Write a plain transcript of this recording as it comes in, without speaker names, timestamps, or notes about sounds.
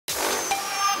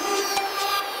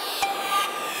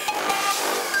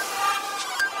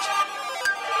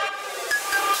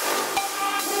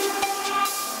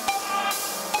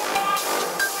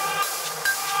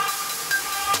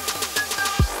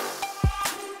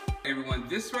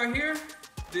This right here,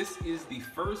 this is the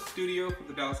first studio for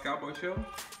the Dallas Cowboy Show.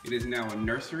 It is now a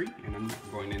nursery, and I'm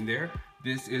not going in there.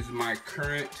 This is my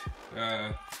current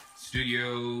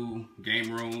studio,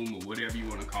 game room, or whatever you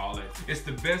want to call it. It's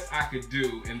the best I could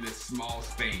do in this small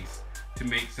space to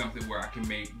make something where I can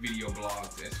make video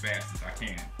blogs as fast as I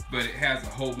can. But it has a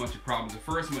whole bunch of problems. The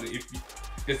first one,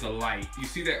 it's a light. You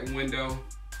see that window?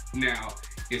 Now,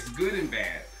 it's good and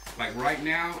bad. Like right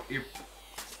now, it's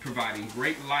providing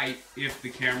great light if the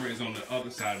camera is on the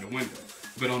other side of the window.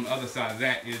 But on the other side of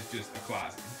that is just a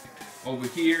closet. Over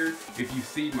here, if you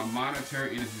see my monitor,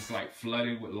 it is just like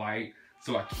flooded with light,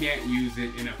 so I can't use it.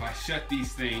 And if I shut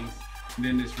these things,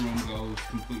 then this room goes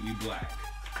completely black.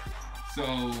 So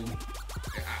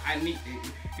I need,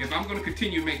 if I'm gonna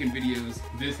continue making videos,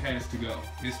 this has to go.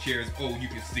 This chair is, oh, you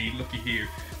can see, looky here.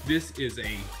 This is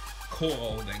a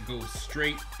coil that goes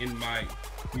straight in my,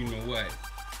 you know what,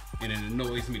 and it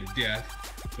annoys me to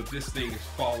death. But this thing is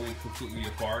falling completely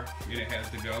apart, and it has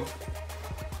to go.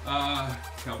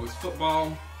 Cowboys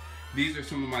football. These are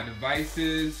some of my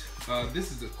devices.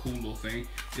 This is a cool little thing.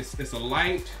 It's a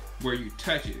light where you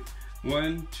touch it.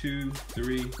 1, 2,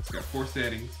 3. It's got 4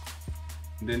 settings.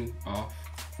 And then off.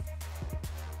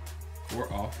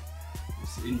 4 off.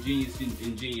 It's ingenious,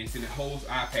 and it holds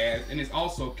iPads, and it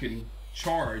also can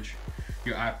charge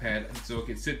your iPad, so it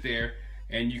can sit there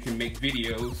and you can make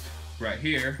videos right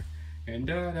here. And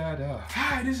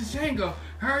hi, this is Django.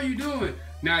 How are you doing?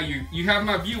 Now you have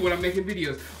my view when I'm making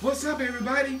videos. What's up,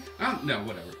 everybody? No,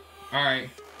 whatever. All right.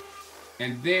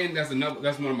 And then that's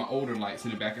one of my older lights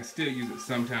in the back. I still use it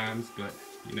sometimes, but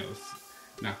you know, it's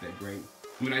not that great.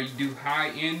 When I do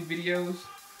high-end videos,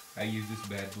 I use this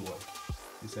bad boy.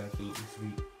 It's absolutely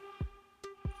sweet.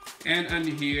 And under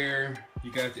here,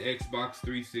 you got the Xbox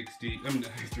 360. I'm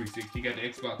not 360. You got the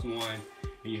Xbox One,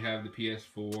 and you have the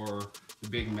PS4, the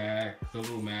Big Mac, the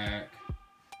little Mac,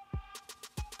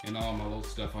 and all my little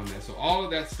stuff on there. So all of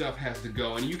that stuff has to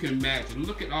go, and you can imagine.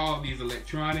 Look at all these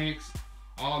electronics,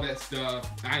 all that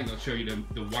stuff. I ain't gonna show you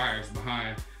the wires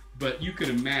behind, but you can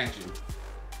imagine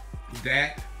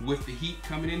that with the heat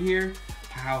coming in here,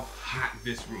 how hot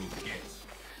this room gets.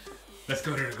 Let's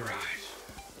go to the garage.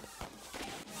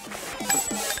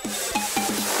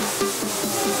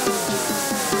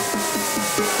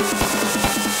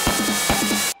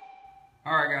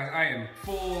 Alright guys, I am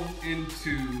full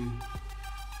into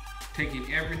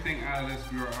taking everything out of this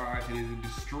garage and either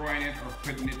destroying it or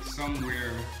putting it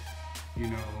somewhere, you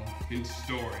know, in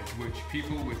storage, which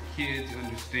people with kids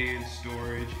understand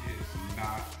storage is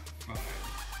not fun.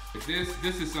 But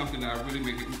this is something that I really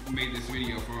made this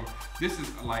video for. This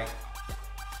is like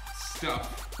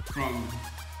stuff from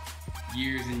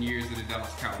years and years of the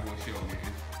Dallas Cowboy Show,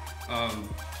 man.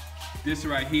 This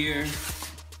right here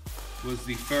was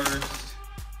the first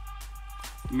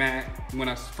Mac when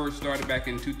I first started back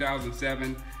in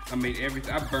 2007. I made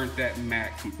everything. I burnt that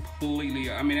Mac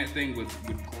completely. I mean, that thing would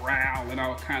growl and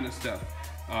all kind of stuff.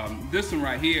 This one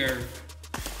right here,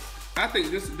 I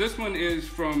think this one is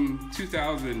from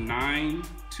 2009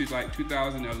 to like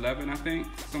 2011, I think,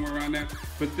 somewhere around there.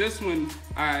 But this one,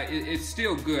 it's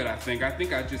still good, I think. I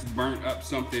think I just burnt up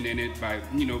something in it by,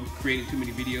 you know, creating too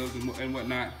many videos and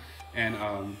whatnot. And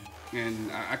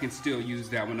I can still use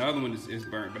that one. The other one is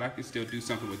burnt, but I can still do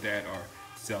something with that or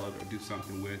sell it or do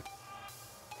something with.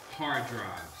 Hard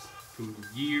drives from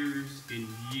years and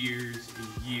years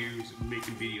and years of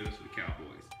making videos for the Cowboys.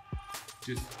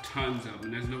 Just tons of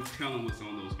them. There's no telling what's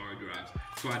on those hard drives.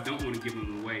 So I don't want to give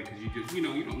them away because you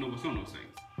don't know what's on those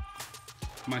things.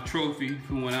 My trophy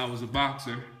from when I was a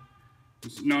boxer.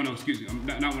 No, excuse me.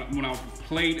 Not when I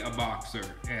played a boxer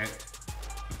at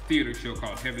theater show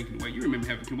called Heaven Can Wait. You remember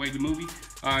Heaven Can Wait, the movie?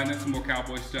 And that's some more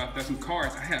Cowboy stuff. That's some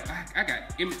cards. I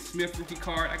got Emmitt Smith rookie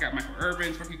card. I got Michael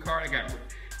Irvin's rookie card. I got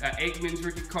Aikman's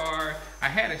rookie card. I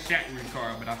had a Shaq rookie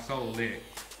card, but I sold it.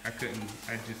 I couldn't.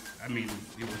 I mean,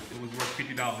 it was worth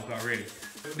 $50 already.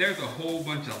 There's a whole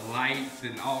bunch of lights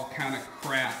and all kind of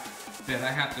crap that I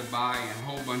have to buy, and a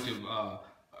whole bunch of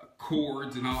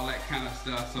cords and all that kind of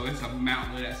stuff. So it's a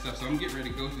mountain of that stuff. So I'm getting ready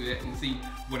to go through that and see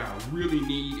what I really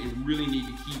need and really need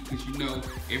to keep, because you know,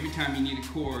 every time you need a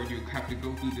cord, you have to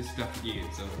go through this stuff again.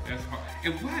 So that's hard.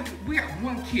 And why do we got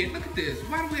one kid? Look at this.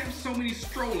 Why do we have so many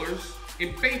strollers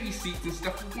and baby seats and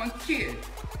stuff for one kid?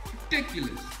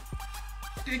 Ridiculous.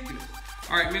 Ridiculous.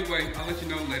 All right, Midway, I'll let you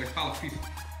know later. Holla, peace.